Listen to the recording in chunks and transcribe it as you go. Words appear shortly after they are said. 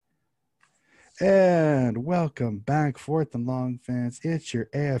And welcome back, Fourth and Long fans. It's your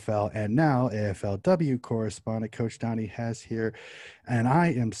AFL and now AFLW correspondent, Coach Donnie Hess here, and I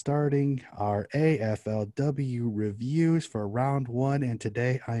am starting our AFLW reviews for round one. And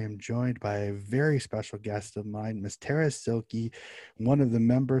today I am joined by a very special guest of mine, Miss Tara Silky, one of the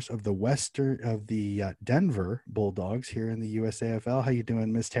members of the Denver Bulldogs here in the USAFL. How you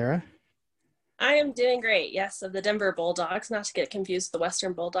doing, Miss Tara? I am doing great. Yes, of the Denver Bulldogs, not to get confused with the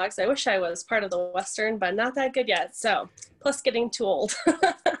Western Bulldogs. I wish I was part of the Western, but not that good yet. So, plus getting too old.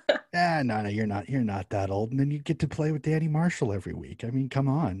 No, you're not. You're not that old, and then you get to play with Danny Marshall every week. I mean, come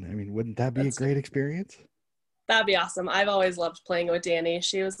on. I mean, wouldn't that be a That's great experience? That'd be awesome. I've always loved playing with Danny.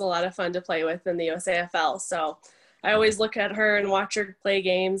 She was a lot of fun to play with in the USAFL. So, I always look at her and watch her play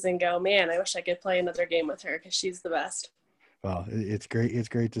games and go, man, I wish I could play another game with her because she's the best. Well, it's great. It's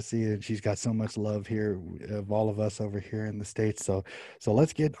great to see it. She's got so much love here of all of us over here in the States. So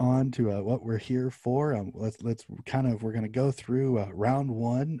let's get on to what we're here for. We're going to go through round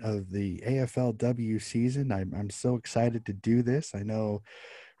one of the AFLW season. I'm so excited to do this. I know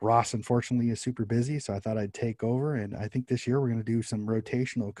Ross, unfortunately, is super busy, so I thought I'd take over. And I think this year we're going to do some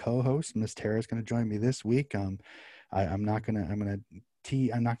rotational co-hosts. Miss Tara is going to join me this week. I'm not gonna.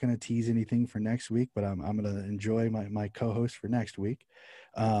 I'm not gonna tease anything for next week, but I'm gonna enjoy my co-host for next week.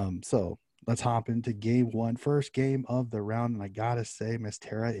 So let's hop into game one, first game of the round, and I gotta say, Miss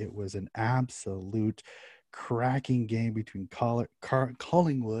Tara, it was an absolute cracking game between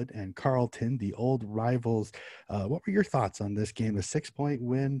Collingwood and Carlton, the old rivals. What were your thoughts on this game? A 6-point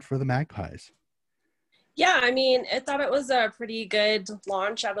win for the Magpies. Yeah, I mean, I thought it was a pretty good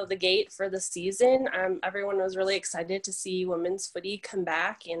launch out of the gate for the season. Everyone was really excited to see women's footy come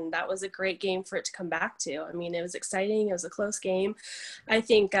back, and that was a great game for it to come back to. I mean, it was exciting. It was a close game. I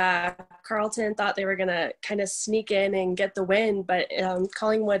think Carlton thought they were going to kind of sneak in and get the win, but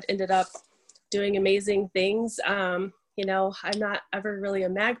Collingwood ended up doing amazing things. I'm not ever really a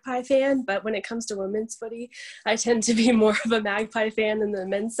Magpie fan, but when it comes to women's footy, I tend to be more of a Magpie fan than the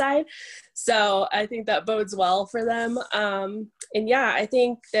men's side. So I think that bodes well for them. I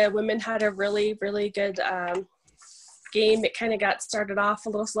think the women had a really, really good game. It kind of got started off a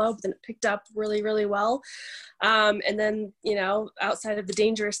little slow, but then it picked up really, really well. And then, outside of the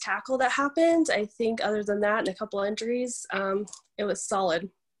dangerous tackle that happened, I think other than that and a couple injuries, it was solid.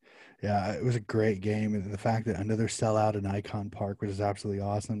 Yeah, it was a great game. And the fact that another sellout in Icon Park was absolutely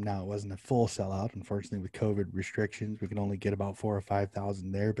awesome. Now, it wasn't a full sellout. Unfortunately, with COVID restrictions, we can only get about 4,000 or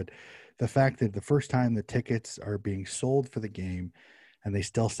 5,000 there. But the fact that the first time the tickets are being sold for the game and they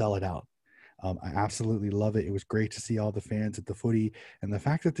still sell it out, I absolutely love it. It was great to see all the fans at the footy, and the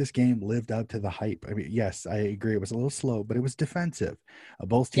fact that this game lived up to the hype. I mean, yes, I agree. It was a little slow, but it was defensive.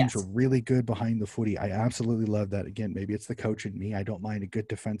 Both teams were Yes. really good behind the footy. I absolutely love that. Again, maybe it's the coach in me. I don't mind a good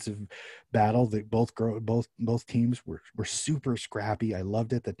defensive battle. That both teams were super scrappy. I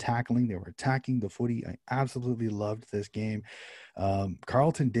loved it. The tackling, they were attacking the footy. I absolutely loved this game.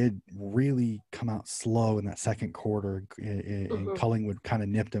 Carlton did really come out slow in that second quarter, and Mm-hmm. Collingwood kind of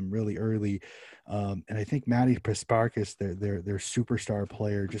nipped them really early. And I think Maddie Pasparkis, their superstar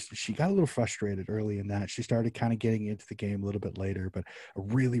player, she got a little frustrated early in that. She started kind of getting into the game a little bit later, but a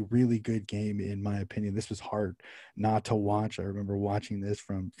really, really good game in my opinion. This was hard not to watch. I remember watching this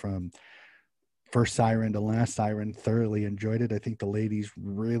from first siren to last siren. Thoroughly enjoyed it. I think the ladies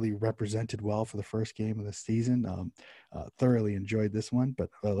really represented well for the first game of the season. Thoroughly enjoyed this one, but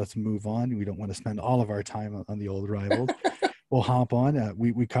let's move on. We don't want to spend all of our time on the old rivals. We'll hop on.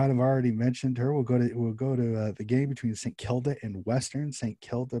 We kind of already mentioned her. We'll go to the game between St. Kilda and Western. St.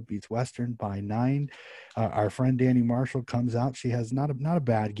 Kilda beats Western by 9. Our friend Danny Marshall comes out. She has not a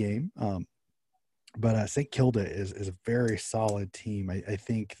bad game. But St. Kilda is a very solid team. I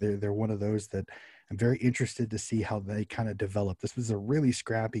think they're one of those that I'm very interested to see how they kind of develop. This was a really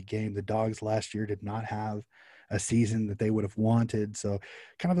scrappy game. The Dogs last year did not have a season that they would have wanted, so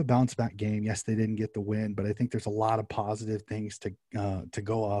kind of a bounce back game. Yes, they didn't get the win, but I think there's a lot of positive things to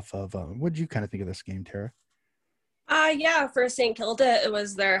go off of. What did you kind of think of this game, Tara? Yeah, for St. Kilda, it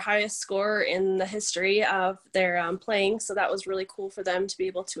was their highest score in the history of their playing. So that was really cool for them to be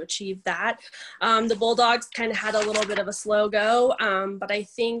able to achieve that. The Bulldogs kind of had a little bit of a slow go, but I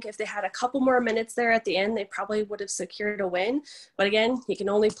think if they had a couple more minutes there at the end, they probably would have secured a win. But again, you can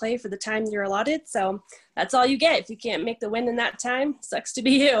only play for the time you're allotted. So that's all you get. If you can't make the win in that time, sucks to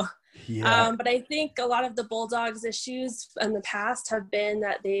be you. Yeah. But I think a lot of the Bulldogs' issues in the past have been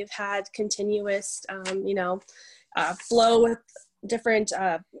that they've had continuous, flow with different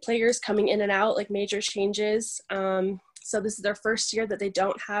players coming in and out, like major changes. So this is their first year that they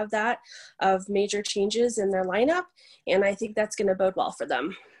don't have that of major changes in their lineup, and I think that's going to bode well for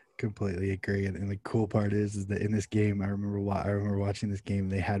them. Completely agree. And the cool part is that in this game, I remember watching this game.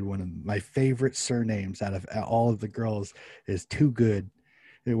 They had one of my favorite surnames out of all of the girls is Too Good.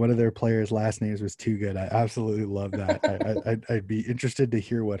 One of their players' last names was Too Good. I absolutely love that. I'd be interested to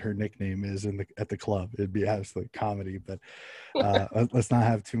hear what her nickname is at the club. It'd be absolute comedy. But let's not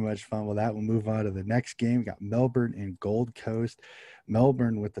have too much fun with that. We'll move on to the next game. We got Melbourne and Gold Coast.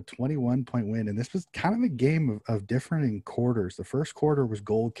 Melbourne with the 21-point win, and this was kind of a game of differing quarters. The first quarter was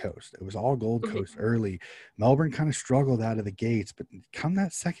Gold Coast. It was all Gold Coast early. Melbourne kind of struggled out of the gates, but come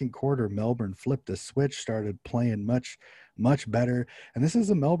that second quarter, Melbourne flipped a switch, started playing much better. And this is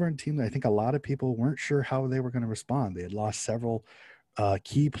a Melbourne team that I think a lot of people weren't sure how they were going to respond. They had lost several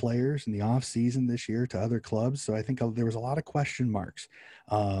key players in the off season this year to other clubs. So I think there was a lot of question marks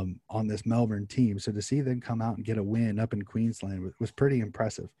on this Melbourne team. So to see them come out and get a win up in Queensland was pretty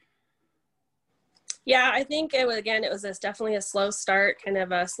impressive. Yeah, I think it was definitely a slow start, kind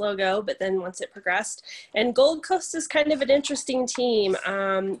of a slow go, but then once it progressed. And Gold Coast is kind of an interesting team.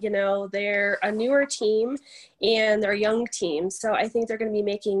 They're a newer team and they're a young team. So I think they're going to be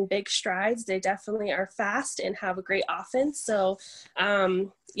making big strides. They definitely are fast and have a great offense. So,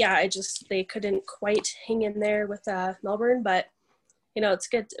 they couldn't quite hang in there with Melbourne, but, it's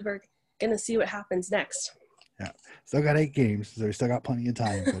good. We're going to see what happens next. Yeah, still got 8 games, so we still got plenty of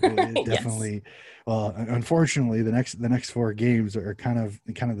time. But it definitely, yes. Well, unfortunately, the next 4 games are kind of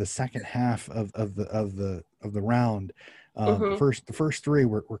the second half of the round. The first 3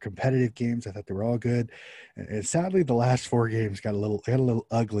 were competitive games. I thought they were all good, and sadly, the last 4 games got a little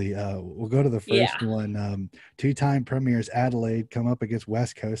ugly. We'll go to the first one. 2-time premiers Adelaide come up against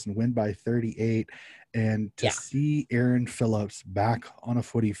West Coast and win by 38. And to see Erin Phillips back on a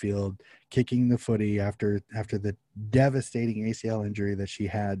footy field, kicking the footy after the devastating ACL injury that she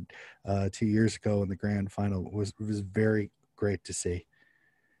had 2 years ago in the grand final was very great to see.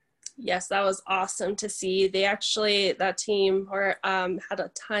 Yes, that was awesome to see. That team had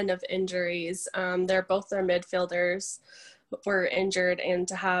a ton of injuries. Their midfielders were injured, and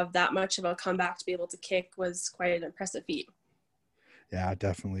to have that much of a comeback to be able to kick was quite an impressive feat. Yeah,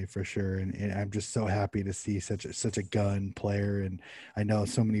 definitely, for sure. And I'm just so happy to see such a gun player. And I know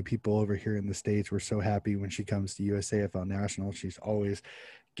so many people over here in the States were so happy when she comes to USAFL National. She's always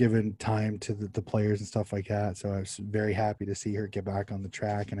given time to the players and stuff like that. So I was very happy to see her get back on the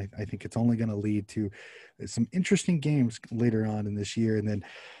track. And I think it's only going to lead to some interesting games later on in this year. And then,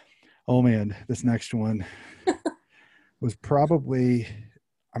 oh man, this next one was probably,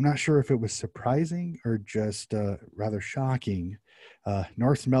 I'm not sure if it was surprising or just rather shocking.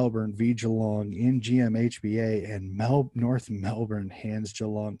 North Melbourne v Geelong in GMHBA, and North Melbourne hands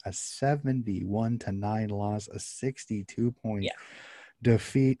Geelong a 71-9 loss, a 62-point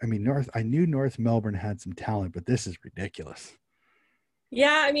defeat. I mean, I knew North Melbourne had some talent, but this is ridiculous.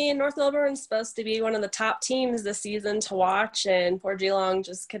 Yeah, I mean, North Melbourne's supposed to be one of the top teams this season to watch, and poor Geelong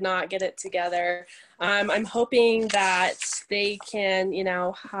just could not get it together. I'm hoping that they can,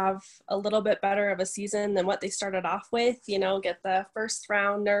 have a little bit better of a season than what they started off with, get the first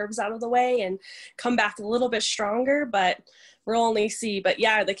round nerves out of the way and come back a little bit stronger, but we'll only see. But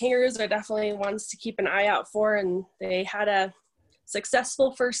yeah, the Kangaroos are definitely ones to keep an eye out for, and they had a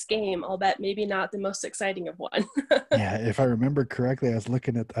successful first game, albeit maybe not the most exciting of one. Yeah, if I remember correctly, I was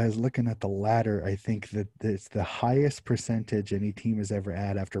looking at the ladder. I think that it's the highest percentage any team has ever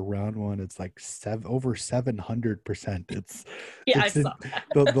had after round 1. It's like over 700%. I saw that.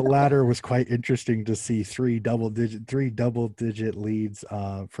 The ladder was quite interesting to see 3 double digit leads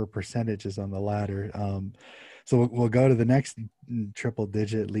for percentages on the ladder. So we'll go to the next triple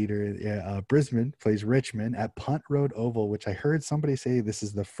digit leader. Brisbane plays Richmond at Punt Road Oval, which I heard somebody say this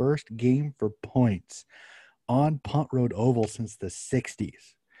is the first game for points on Punt Road Oval since the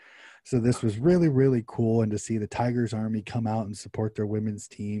 60s. So this was really, really cool. And to see the Tigers Army come out and support their women's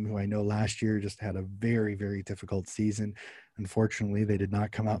team, who I know last year just had a very, very difficult season. Unfortunately, they did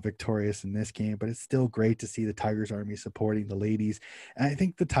not come out victorious in this game, but it's still great to see the Tigers Army supporting the ladies. And I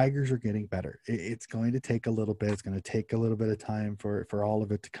think the Tigers are getting better. It's going to take a little bit. It's going to take a little bit of time for all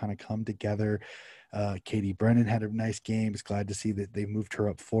of it to kind of come together. Katie Brennan had a nice game. It's glad to see that they moved her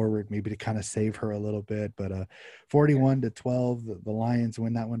up forward, maybe to kind of save her a little bit. But 41-12, the Lions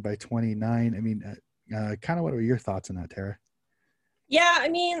win that one by 29. I mean, kind of what are your thoughts on that, Tara? Yeah, I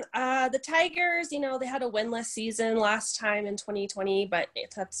mean, the Tigers, they had a winless season last time in 2020, but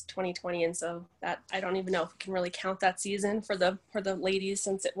that's 2020, and so that I don't even know if we can really count that season for the ladies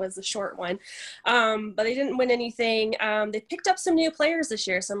since it was a short one. But they didn't win anything. They picked up some new players this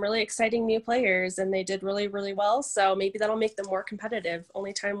year, some really exciting new players, and they did really, really well. So maybe that'll make them more competitive.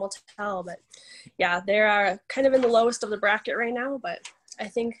 Only time will tell. But yeah, they're kind of in the lowest of the bracket right now, but I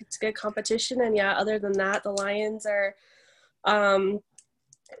think it's good competition. And yeah, other than that, the Lions are, going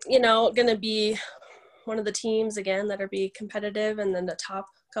to be one of the teams again that are be competitive, and then the top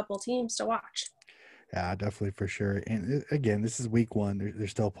couple teams to watch. Yeah, definitely for sure. And again, this is week one.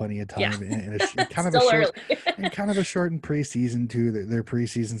 There's still plenty of Yeah, time, and kind of a still short, early. and kind of a shortened preseason too. Their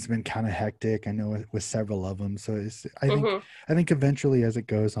preseason's been kind of hectic. I know with several of them. So Mm-hmm. I think eventually as it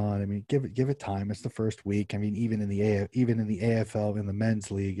goes on, I mean, give it time. It's the first week. I mean, even in the AFL in the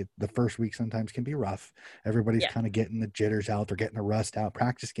men's league, the first week sometimes can be rough. Everybody's Yeah. kind of getting the jitters out. They're getting the rust out.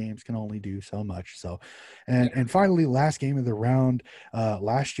 Practice games can only do so much. So, Yeah. and finally, last game of the round.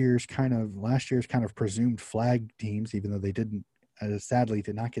 Last year's kind of presumed flag teams, even though they didn't, sadly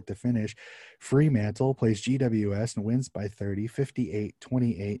did not get to finish. Fremantle plays GWS and wins by 30,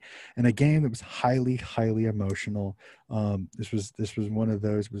 58-28, in a game that was highly, highly emotional. This was one of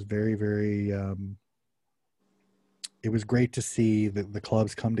those, was very, very, it was great to see the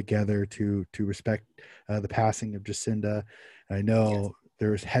clubs come together to respect the passing of Jacinda. I know Yes.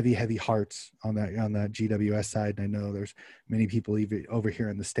 there's heavy, heavy hearts on that GWS side, and I know there's many people even over here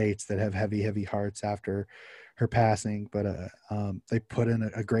in the States that have heavy, heavy hearts after her passing. But they put in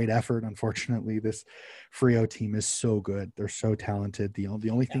a great effort. Unfortunately, this Frio team is so good; they're so talented. The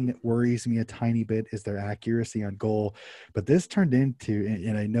only thing that worries me a tiny bit is their accuracy on goal. But this turned into,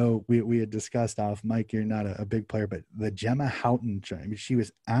 and I know we had discussed off, Mike, you're not a big player, but the Gemma Houghton, I mean, she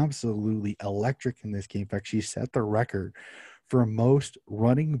was absolutely electric in this game. In fact, she set the record for most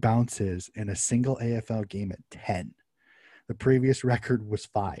running bounces in a single AFL game at 10. The previous record was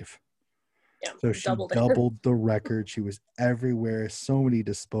 5. Yeah. So she Doubled it. doubled the record. She was everywhere. So many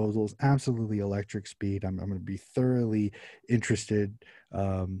disposals, absolutely electric speed. I'm going to be thoroughly interested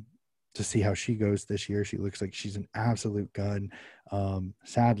to see how she goes this year. She looks like she's an absolute gun.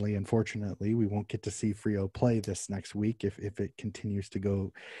 Sadly, unfortunately, we won't get to see Frio play this next week if it continues to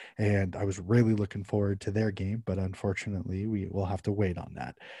go. And I was really looking forward to their game, but unfortunately, we will have to wait on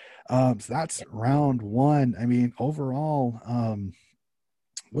that. So that's round one. I mean, overall,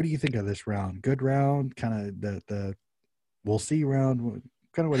 what do you think of this round? Good round, kind of the we'll see round.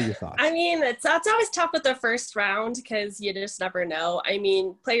 Kind of what are your thoughts? I mean, that's always tough with the first round because you just never know. I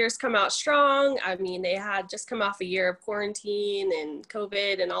mean, players come out strong. I mean, they had just come off a year of quarantine and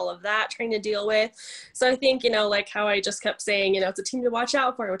COVID and all of that trying to deal with. So I think, like how I just kept saying, it's a team to watch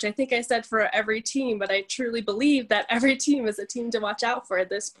out for, which I think I said for every team, but I truly believe that every team is a team to watch out for at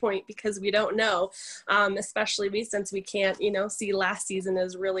this point because we don't know, especially since we can't, see last season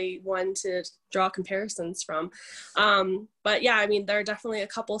as really one to draw comparisons from. But yeah, I mean, there are definitely a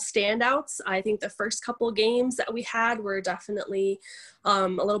couple standouts. I think the first couple games that we had were definitely a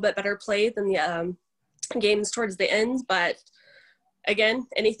little bit better played than the games towards the end. But again,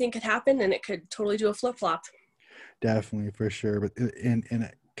 anything could happen and it could totally do a flip-flop. Definitely, for sure. But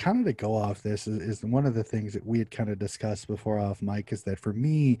and kind of to go off this is one of the things that we had kind of discussed before off mic is that for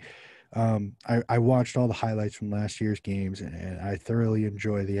me, I watched all the highlights from last year's games and I thoroughly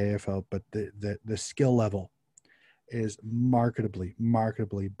enjoy the AFL, but the skill level is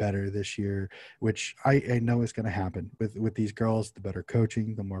marketably better this year, which I know is going to happen with these girls. The better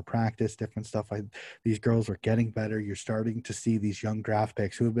coaching, the more practice, different stuff. These girls are getting better. You're starting to see these young draft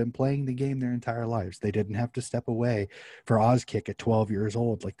picks who have been playing the game their entire lives. They didn't have to step away for Auskick at 12 years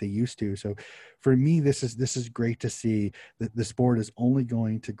old like they used to. So for me, this is great to see that the sport is only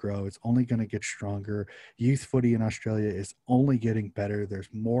going to grow. It's only going to get stronger. Youth footy in Australia is only getting better. There's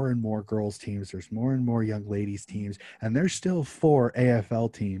more and more girls teams. There's more and more young ladies teams. And there's still 4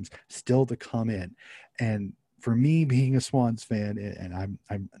 AFL teams still to come in. And for me, being a Swans fan, and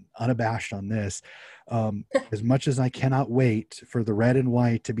I'm unabashed on this, as much as I cannot wait for the red and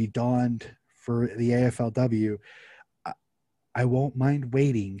white to be donned for the AFLW, I won't mind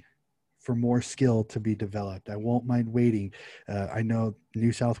waiting for more skill to be developed. I won't mind waiting. I know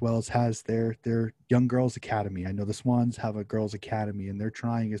New South Wales has their young girls academy. I know the Swans have a girls academy, and they're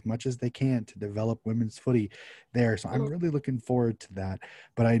trying as much as they can to develop women's footy there. So I'm really looking forward to that.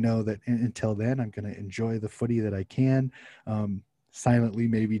 But I know that until then, I'm going to enjoy the footy that I can. Silently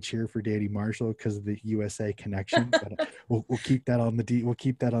maybe cheer for Danny Marshall because of the USA connection, but we'll keep that on the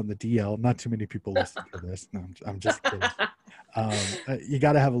DL. Not too many people listen to this. No, I'm just kidding. You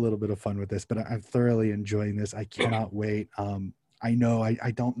got to have a little bit of fun with this, but I'm thoroughly enjoying this. I cannot wait. I know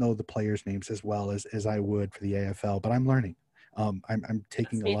I don't know the players' names as well as I would for the AFL, but I'm learning. I'm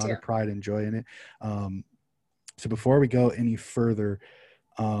taking a lot of pride enjoying it. So before we go any further,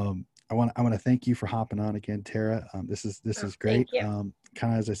 I want to thank you for hopping on again, Tara. This is great. Thank you.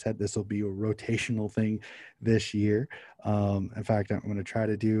 Kind of as I said, this will be a rotational thing this year. In fact, I'm going to try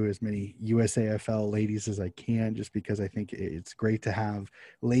to do as many USAFL ladies as I can, just because I think it's great to have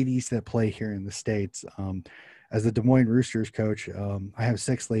ladies that play here in the States. As the Des Moines Roosters coach, I have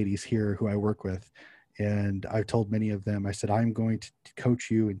 6 ladies here who I work with, and I've told many of them, I said, I'm going to coach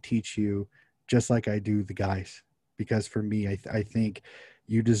you and teach you just like I do the guys, because for me, I think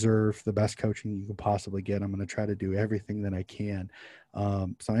you deserve the best coaching you can possibly get. I'm going to try to do everything that I can.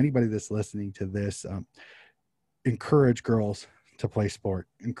 So anybody that's listening to this, encourage girls to play sport,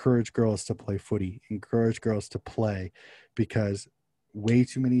 encourage girls to play footy, encourage girls to play, because way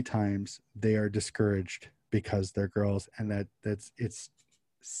too many times they are discouraged because they're girls. And it's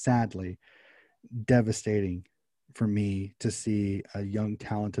sadly devastating for me to see a young,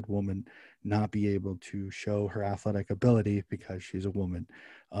 talented woman not be able to show her athletic ability because she's a woman.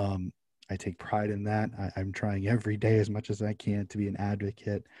 I take pride in that. I'm trying every day as much as I can to be an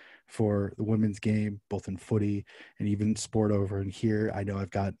advocate for the women's game, both in footy and even sport over in here. I know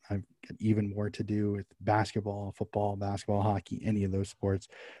I've got even more to do with basketball, football, hockey, any of those sports.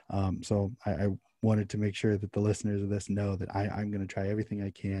 So I wanted to make sure that the listeners of this know that I'm going to try everything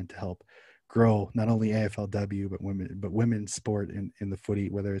I can to help grow not only AFLW but women's sport in the footy,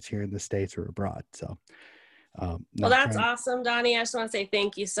 whether it's here in the States or abroad. So well, that's awesome, Donnie. I just want to say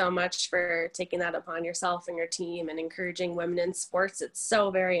thank you so much for taking that upon yourself and your team and encouraging women in sports. It's so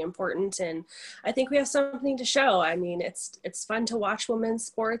very important, and I think we have something to show. I mean, it's fun to watch women's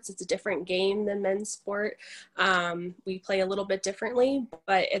sports. It's a different game than men's sport. We play a little bit differently,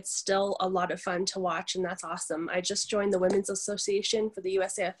 but it's still a lot of fun to watch, and that's awesome. I just joined the Women's Association for the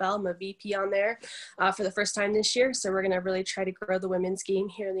USAFL. I'm a VP on there for the first time this year, so we're going to really try to grow the women's game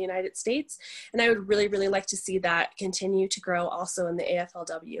here in the United States, and I would really, really like to see that continue to grow also in the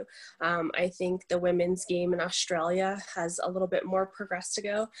AFLW. I think the women's game in Australia has a little bit more progress to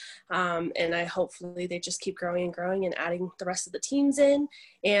go, and hopefully they just keep growing and growing and adding the rest of the teams in,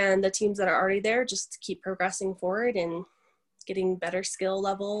 and the teams that are already there just keep progressing forward and getting better skill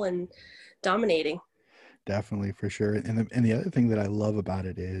level and dominating. Definitely, for sure. And the other thing that I love about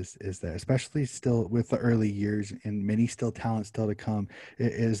it is that, especially still with the early years and many still talent still to come,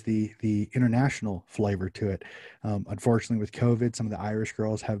 is the international flavor to it. Unfortunately, with COVID, some of the Irish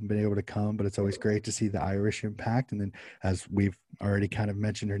girls haven't been able to come, but it's always great to see the Irish impact. And then, as we've already kind of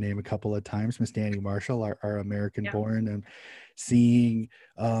mentioned her name a couple of times, Miss Danny Marshall, our American born, and seeing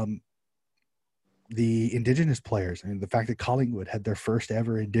the Indigenous players. I mean, the fact that Collingwood had their first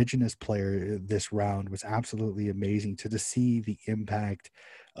ever Indigenous player this round was absolutely amazing. To see the impact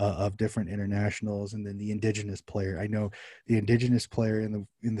of different internationals, and then the Indigenous player. I know the Indigenous player in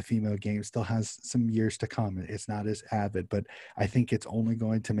the female game still has some years to come. It's not as avid, but I think it's only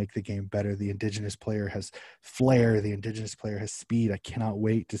going to make the game better. The Indigenous player has flair. The Indigenous player has speed. I cannot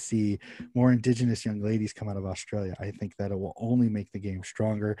wait to see more Indigenous young ladies come out of Australia. I think that it will only make the game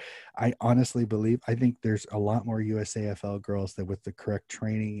stronger. I honestly think there's a lot more USAFL girls that, with the correct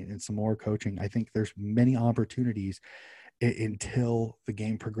training and some more coaching, I think there's many opportunities until the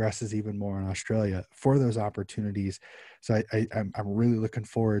game progresses even more in Australia for those opportunities. So I'm really looking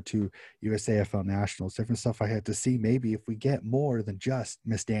forward to USAFL Nationals, different stuff I had to see. Maybe if we get more than just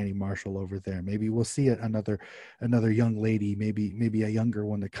Miss Danny Marshall over there, maybe we'll see another young lady, maybe a younger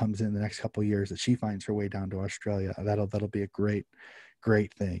one that comes in the next couple of years, that she finds her way down to Australia. That'll be a great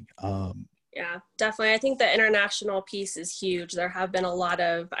thing. Yeah, definitely. I think the international piece is huge. There have been a lot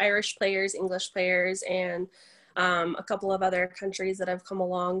of Irish players, English players, and a couple of other countries that have come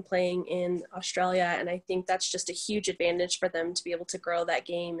along playing in Australia. And I think that's just a huge advantage for them to be able to grow that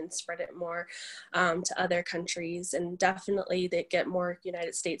game and spread it more to other countries. And definitely they get more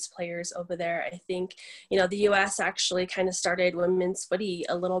United States players over there. I think, the US actually kind of started women's footy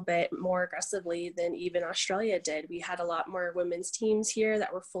a little bit more aggressively than even Australia did. We had a lot more women's teams here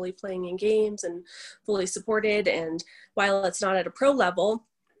that were fully playing in games and fully supported. And while it's not at a pro level,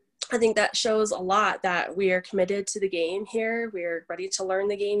 I think that shows a lot that we are committed to the game here. We're ready to learn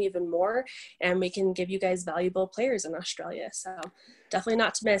the game even more, and we can give you guys valuable players in Australia. So definitely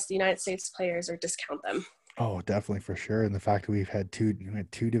not to miss the United States players or discount them. Oh, definitely, for sure. And the fact that we've had two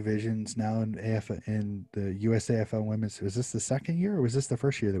divisions now in in the USAFL women's. Was this the second year, or was this the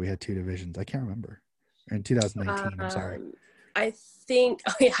first year that we had 2 divisions? I can't remember. In 2019, I'm sorry. I think,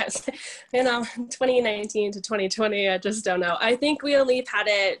 2019 to 2020, I just don't know. I think we only had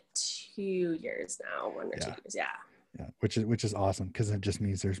it 2 years now, 1 or 2 years. Yeah. Yeah, which is awesome because it just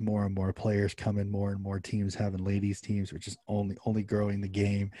means there's more and more players coming, more and more teams having ladies teams, which is only growing the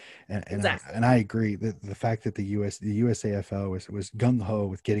game. Exactly. And I agree that the fact that the USAFL was gung ho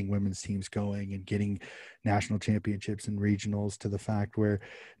with getting women's teams going and getting national championships and regionals, to the fact where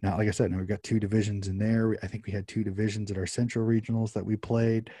now, like I said, now we've got two divisions in there. I think we had two divisions at our central regionals that we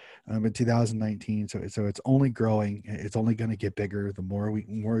played in 2019. So it's only growing. It's only going to get bigger the more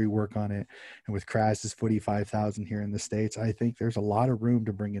we work on it. And with Kras's Footy 5,000 here in the States, I think there's a lot of room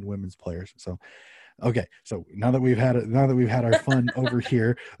to bring in women's players. So, okay. So now that we've had our fun over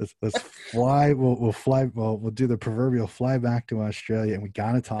here, let's fly. We'll fly. We'll do the proverbial fly back to Australia, and we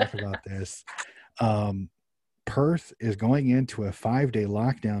got to talk about this. Um, Perth is going into a 5-day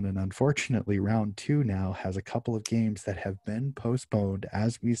lockdown, and unfortunately, round two now has a couple of games that have been postponed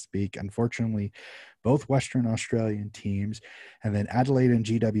as we speak. Unfortunately, both Western Australian teams, and then Adelaide and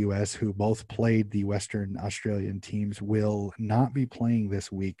GWS, who both played the Western Australian teams, will not be playing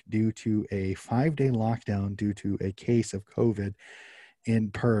this week due to a 5-day lockdown due to a case of COVID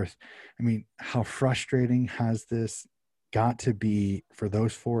in Perth. I mean, how frustrating has this got to be for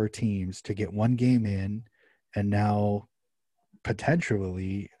those four teams to get one game in and now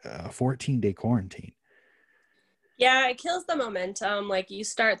potentially a 14-day quarantine? Yeah, it kills the momentum. Like you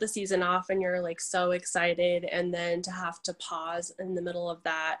start the season off and you're like so excited, and then to have to pause in the middle of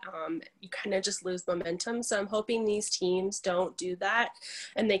that, you kind of just lose momentum. So I'm hoping these teams don't do that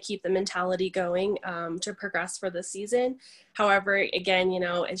and they keep the mentality going to progress for the season. However, again,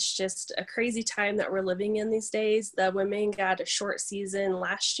 it's just a crazy time that we're living in these days. The women got a short season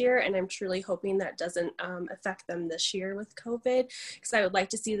last year, and I'm truly hoping that doesn't affect them this year with COVID, because I would like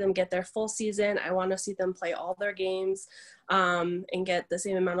to see them get their full season. I want to see them play all their games and get the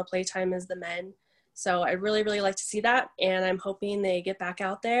same amount of play time as the men. So I really, really like to see that, and I'm hoping they get back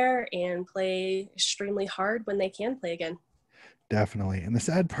out there and play extremely hard when they can play again. Definitely. And the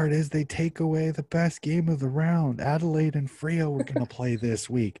sad part is they take away the best game of the round. Adelaide and Freo were going to play this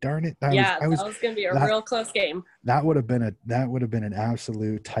week. Darn it. Yeah, that was going to be a that real close game. that would have been an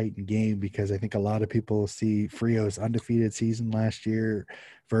absolute Titan game, because I think a lot of people see Freo's undefeated season last year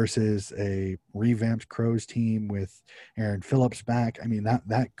versus a revamped Crows team with Aaron Phillips back. I mean,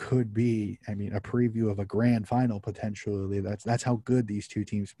 that could be, I mean, a preview of a grand final potentially. That's how good these two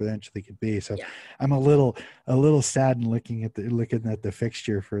teams potentially could be. So Yeah. I'm a little saddened looking at the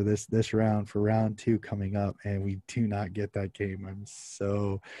fixture for this round, for round two coming up, and we do not get that game. I'm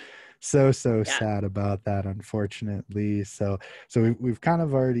so Yeah. sad about that, unfortunately. So we've kind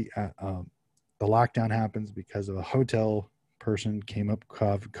of already the lockdown happens because of a hotel person came up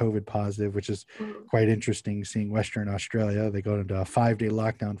COVID positive, which is Mhm. quite interesting. Seeing Western Australia, they go into a 5-day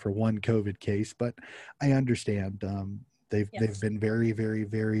lockdown for one COVID case, but I understand. They've Yes. been very, very,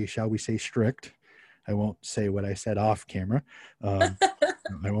 very, shall we say, strict. I won't say what I said off camera. I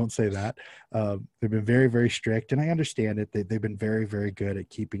won't say that. They've been very, very strict, and I understand it. They've been very, very good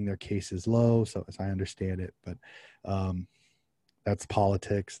at keeping their cases low, so as I understand it. But that's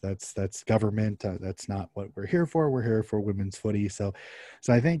politics. That's government. That's not what we're here for. We're here for women's footy. So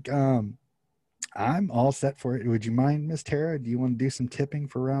I think I'm all set for it. Would you mind, Miss Tara? Do you want to do some tipping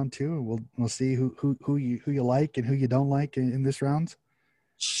for round two, and we'll see who you like and who you don't like in this round?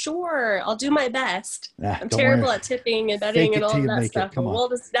 Sure, I'll do my best. Nah, I'm don't worry. terrible at tipping and betting Fake and it all till of you that make it. stuff, but Come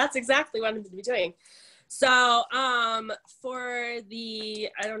on. that's exactly what I'm going to be doing. So, for I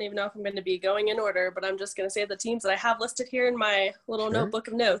don't even know if I'm going to be going in order, but I'm just going to say the teams that I have listed here in my little Sure. notebook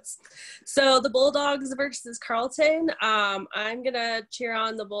of notes. So the Bulldogs versus Carlton. I'm going to cheer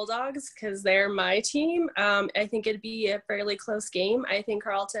on the Bulldogs because they're my team. I think it'd be a fairly close game. I think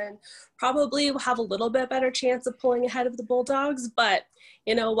Carlton probably will have a little bit better chance of pulling ahead of the Bulldogs, but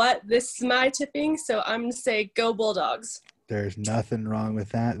you know what? This is my tipping, so I'm going to say go Bulldogs. There's nothing wrong with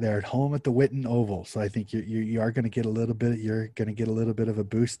that. They're at home at the Witten Oval, so I think you are going to get a little bit. You're going to get a little bit of a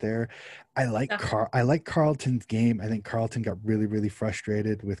boost there. I like Carlton's game. I think Carlton got really, really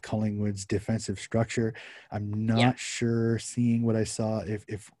frustrated with Collingwood's defensive structure. I'm Yeah. not sure, seeing what I saw,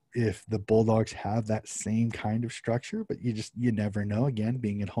 if the Bulldogs have that same kind of structure, but you never know. Again,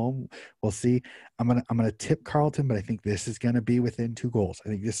 being at home, we'll see. I'm gonna tip Carlton, but I think this is gonna be within 2 goals. I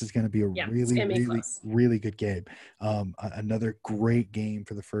think this is gonna be a It's really, going to be really, close. really good game. Another great game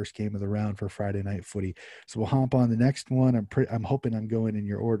for the first game of the round for Friday night footy. So we'll hop on the next one. I'm hoping I'm going in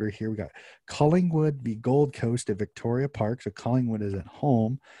your order here. We got Collingwood v Gold Coast at Victoria Park. So Collingwood is at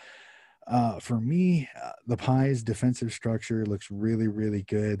home. For me, the Pies' defensive structure looks really, really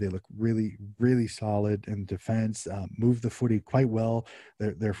good. They look really, really solid in defense. Move the footy quite well.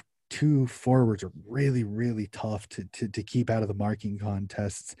 Their 2 forwards are really, really tough to keep out of the marking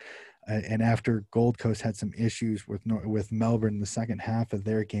contests. And after Gold Coast had some issues with Melbourne in the second half of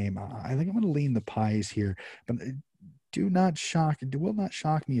their game, I think I'm going to lean the Pies here. But it will not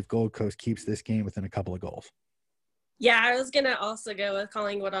shock me if Gold Coast keeps this game within a couple of goals. Yeah, I was going to also go with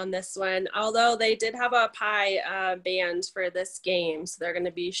Collingwood on this one, although they did have a Pie banned for this game. So they're going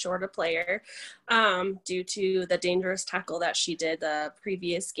to be short a player due to the dangerous tackle that she did the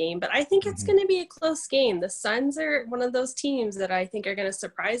previous game. But I think it's going to be a close game. The Suns are one of those teams that I think are going to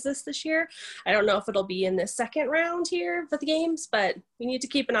surprise us this year. I don't know if it'll be in the second round here for the games, but we need to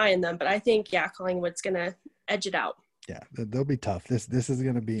keep an eye on them. But I think, yeah, Collingwood's going to edge it out. Yeah, they'll be tough. This is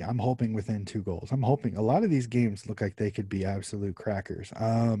going to be, I'm hoping, within 2 goals. I'm hoping a lot of these games look like they could be absolute crackers.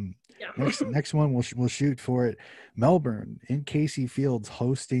 Next one, we'll shoot for it. Melbourne in Casey Fields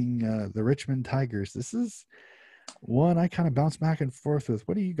hosting the Richmond Tigers. This is one I kind of bounce back and forth with.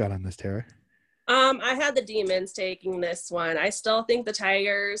 What do you got on this, Tara? I had the Demons taking this one. I still think the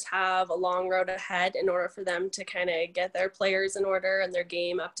Tigers have a long road ahead in order for them to kind of get their players in order and their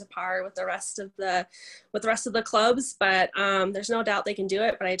game up to par with the rest of the clubs. But there's no doubt they can do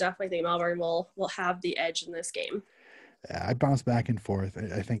it. But I definitely think Melbourne will have the edge in this game. I bounce back and forth.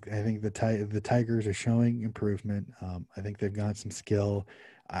 I think the Tigers are showing improvement. I think they've got some skill.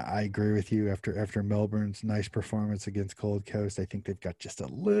 I agree with you. After Melbourne's nice performance against Gold Coast, I think they've got just a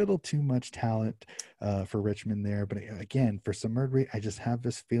little too much talent for Richmond there. But again, for some reason, I just have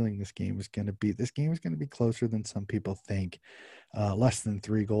this feeling this game is going to be closer than some people think. Less than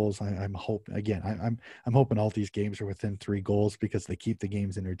 3 goals. I'm hoping all these games are within 3 goals because they keep the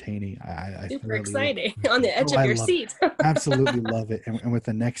games entertaining. Super exciting on the edge of your seat. Absolutely love it. And with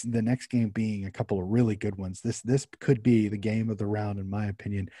the next game being a couple of really good ones, this could be the game of the round, in my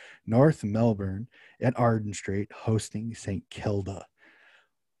opinion. North Melbourne at Arden Street hosting St. Kilda.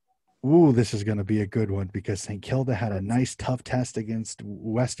 Ooh, this is going to be a good one because St. Kilda had a nice tough test against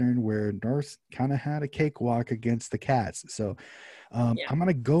Western, where North kind of had a cakewalk against the Cats. So I'm going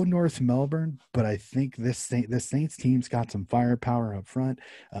to go North Melbourne, but I think this Saints team's got some firepower up front,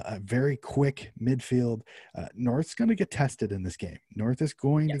 a very quick midfield. North's going to get tested in this game. North is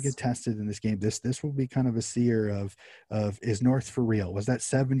going to get tested in this game. This will be kind of a seer of is North for real? Was that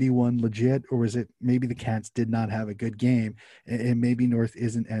 71 legit, or was it maybe the Cats did not have a good game and maybe North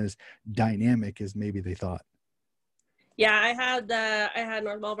isn't as dynamic as maybe they thought? Yeah, I had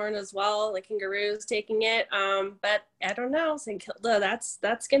North Melbourne as well, the Kangaroos taking it. But I don't know, St. Kilda,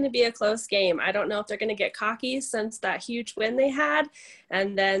 that's going to be a close game. I don't know if they're going to get cocky since that huge win they had,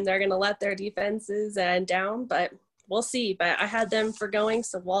 and then they're going to let their defenses down. But we'll see. But I had them for going,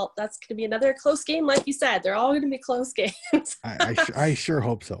 so that's going to be another close game, like you said. They're all going to be close games. I sure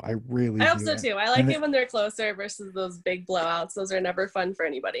hope so. I hope so too. I like it when they're closer versus those big blowouts. Those are never fun for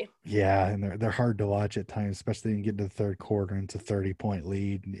anybody. Yeah, and they're hard to watch at times, especially when you get to the third quarter and it's a 30-point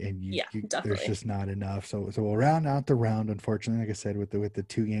lead, and there's just not enough. So we'll round out the round. Unfortunately, like I said, with the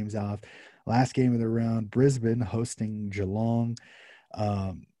 2 games off, last game of the round, Brisbane hosting Geelong.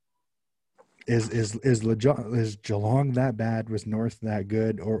 Is Geelong that bad? Was North that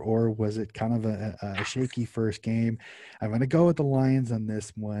good, or was it kind of a shaky first game? I'm going to go with the Lions on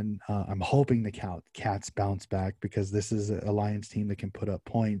this one. I'm hoping the Cats bounce back because this is a Lions team that can put up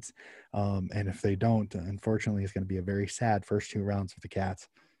points, and if they don't, unfortunately, it's going to be a very sad first 2 rounds for the Cats.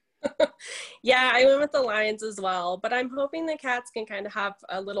 Yeah, I went with the Lions as well, but I'm hoping the Cats can kind of have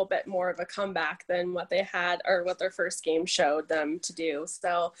a little bit more of a comeback than what they had or what their first game showed them to do.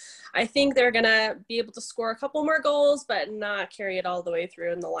 So I think they're going to be able to score a couple more goals, but not carry it all the way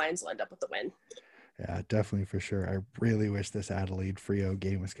through, and the Lions will end up with the win. Yeah, definitely, for sure. I really wish this Adelaide Freo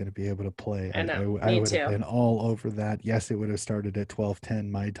game was going to be able to play. I know. I would have been all over that. Yes, it would have started at 12:10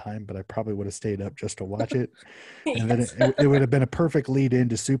 my time, but I probably would have stayed up just to watch it. And then it would have been a perfect lead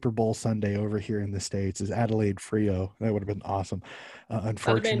into Super Bowl Sunday over here in the States, is Adelaide Freo. That would have been awesome.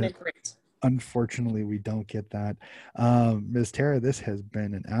 Unfortunately, we don't get that. Ms. Tara, this has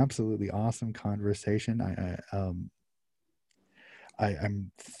been an absolutely awesome conversation.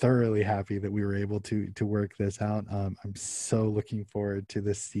 I'm thoroughly happy that we were able to work this out. I'm so looking forward to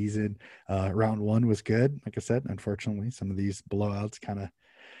this season. Round 1 was good. Like I said, unfortunately, some of these blowouts kind of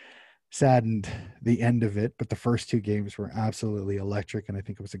saddened the end of it, but the first 2 games were absolutely electric, and I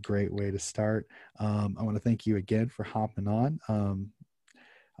think it was a great way to start. I want to thank you again for hopping on.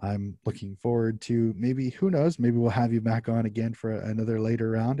 I'm looking forward to maybe we'll have you back on again for another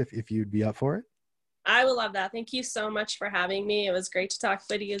later round if you'd be up for it. I would love that. Thank you so much for having me. It was great to talk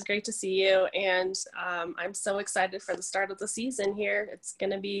footy. It was great to see you. And I'm so excited for the start of the season here. It's going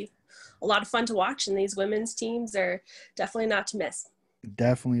to be a lot of fun to watch, and these women's teams are definitely not to miss.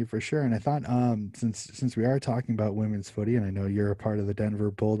 Definitely, for sure. And I thought, since we are talking about women's footy, and I know you're a part of the Denver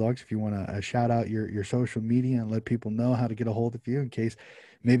Bulldogs, if you want to shout out your social media and let people know how to get a hold of you, in case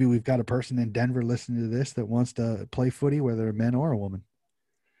maybe we've got a person in Denver listening to this that wants to play footy, whether a man or a woman.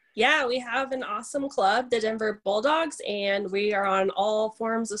 Yeah, we have an awesome club, the Denver Bulldogs, and we are on all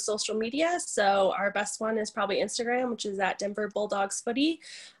forms of social media. So our best one is probably Instagram, which is at Denver Bulldogs Footy.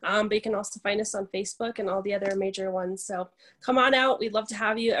 But you can also find us on Facebook and all the other major ones. So come on out. We'd love to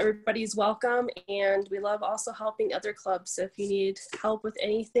have you. Everybody's welcome. And we love also helping other clubs. So if you need help with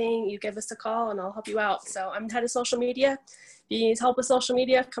anything, you give us a call and I'll help you out. So I'm head of social media. If you need help with social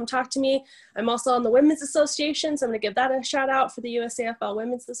media, come talk to me. I'm also on the Women's Association, so I'm going to give that a shout out for the USAFL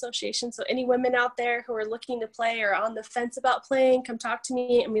Women's Association. So any women out there who are looking to play or on the fence about playing, come talk to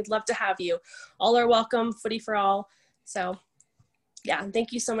me, and we'd love to have you. All are welcome, footy for all. So yeah, and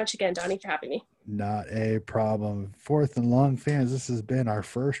thank you so much again, Donnie, for having me. Not a problem. Fourth and Long fans, this has been our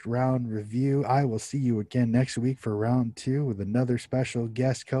first round review. I will see you again next week for round 2 with another special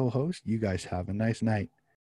guest co-host. You guys have a nice night.